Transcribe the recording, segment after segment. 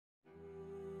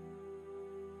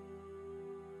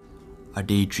a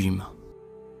daydreamer.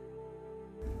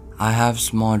 I have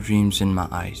small dreams in my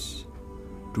eyes,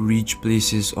 to reach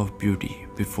places of beauty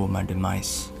before my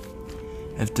demise.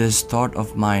 If this thought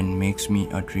of mine makes me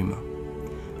a dreamer,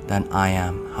 then I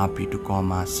am happy to call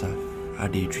myself a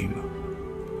daydreamer.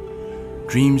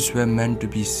 Dreams were meant to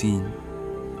be seen,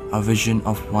 a vision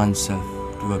of oneself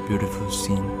to a beautiful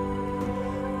scene.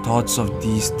 Thoughts of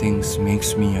these things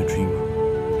makes me a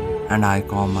dreamer, and I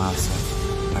call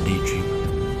myself a daydreamer.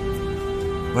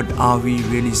 But are we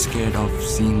really scared of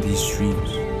seeing these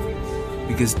dreams?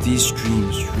 Because these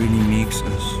dreams really makes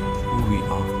us who we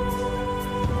are.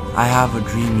 I have a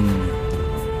dream in me,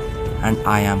 and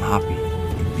I am happy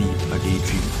to be a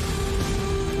daydreamer.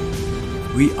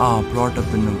 We are brought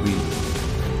up in a way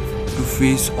to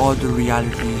face all the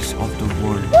realities of the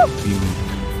world we meet.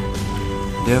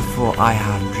 Therefore, I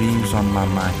have dreams on my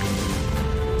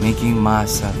mind, making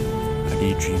myself a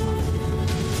daydreamer.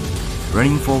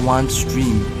 Running for one's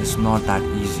dream is not that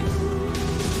easy.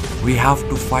 We have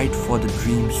to fight for the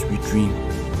dreams we dream,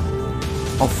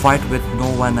 or fight with no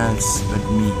one else but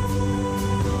me.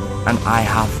 And I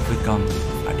have become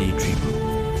a daydreamer.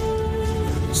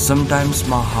 Sometimes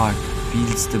my heart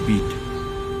feels the beat,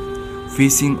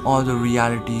 facing all the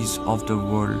realities of the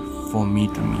world for me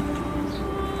to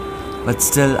meet. But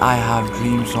still I have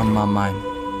dreams on my mind,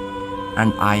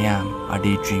 and I am a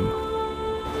daydreamer.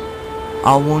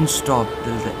 I won't stop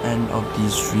till the end of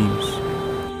these dreams,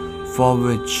 for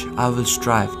which I will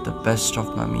strive the best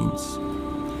of my means.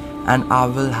 And I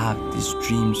will have these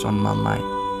dreams on my mind,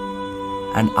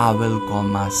 and I will call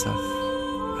myself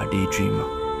a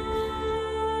daydreamer.